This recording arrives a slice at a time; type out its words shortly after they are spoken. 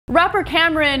Rapper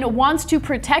Cameron wants to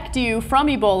protect you from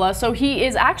Ebola, so he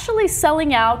is actually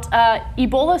selling out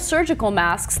Ebola surgical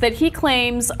masks that he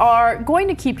claims are going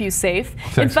to keep you safe.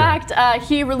 In fact,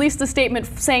 he released a statement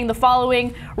saying the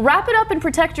following: "Wrap it up and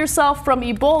protect yourself from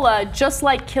Ebola, just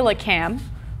like Killa Cam."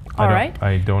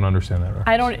 I don't understand that.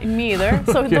 I don't, me either.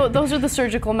 So Okay. those are the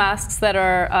surgical masks that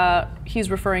are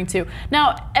he's referring to.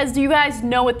 Now, as you guys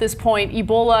know at this point,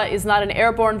 Ebola is not an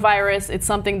airborne virus. It's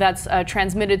something that's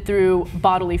transmitted through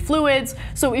bodily fluids.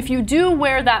 So if you do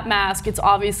wear that mask, it's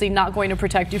obviously not going to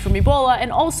protect you from Ebola.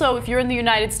 And also, if you're in the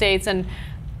United States and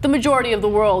the majority of the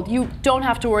world, you don't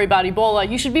have to worry about Ebola.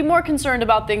 You should be more concerned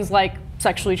about things like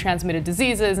sexually transmitted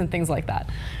diseases and things like that.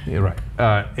 Yeah,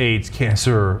 right. AIDS,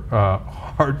 cancer,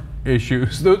 heart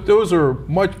issues, those are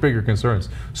much bigger concerns.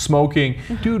 Smoking.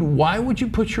 Dude, why would you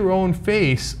put your own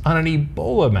face on an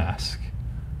Ebola mask?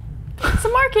 It's a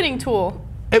marketing tool.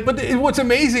 But what's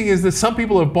amazing is that some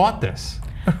people have bought this.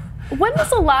 When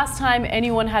was the last time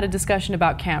anyone had a discussion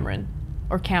about Cameron?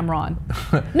 Or Cameron?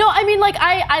 No, I mean, like,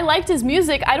 I liked his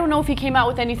music. I don't know if he came out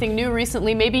with anything new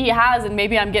recently. Maybe he has, and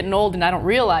maybe I'm getting old and I don't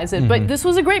realize it. But this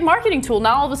was a great marketing tool.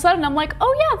 Now all of a sudden I'm like,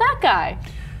 oh yeah, that guy.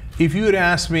 If you had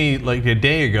asked me like a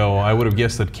day ago, I would have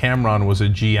guessed that Cameron was a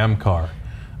GM car.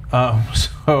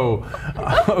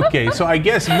 Okay, so I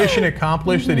guess mission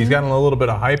accomplished that he's gotten a little bit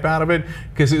of hype out of it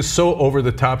because it's so over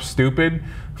the top stupid,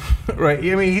 right?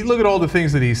 I mean, look at all the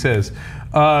things that he says.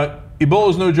 Ebola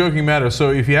is no joking matter,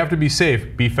 so if you have to be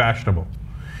safe, be fashionable.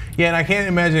 Yeah, and I can't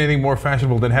imagine anything more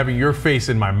fashionable than having your face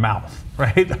in my mouth,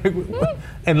 right?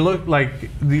 And look like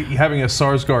having a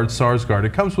SARS guard.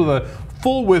 It comes with a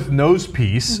full width nose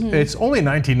piece. It's only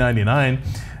 $19.99.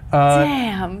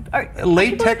 Damn.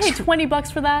 Latex. Pay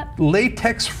 $20 for that?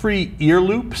 Latex-free ear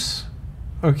loops.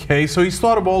 Okay, so he's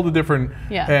thought of all the different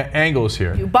angles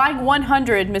here. Buying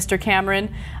 100, Mr.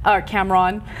 Cameron, or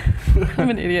Cameron, I'm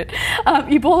an idiot.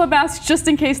 Ebola masks just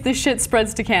in case this shit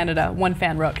spreads to Canada, one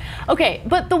fan wrote. Okay,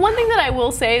 but the one thing that I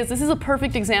will say is this is a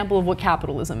perfect example of what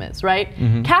capitalism is, right?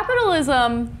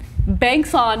 Capitalism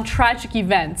banks on tragic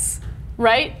events.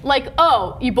 Right? Like,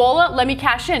 oh, Ebola, let me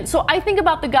cash in. So I think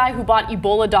about the guy who bought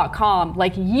Ebola.com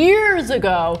like years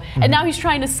ago, and now he's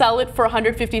trying to sell it for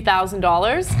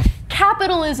 $150,000.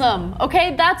 Capitalism,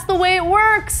 okay? That's the way it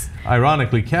works.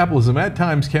 Ironically, capitalism at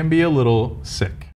times can be a little sick.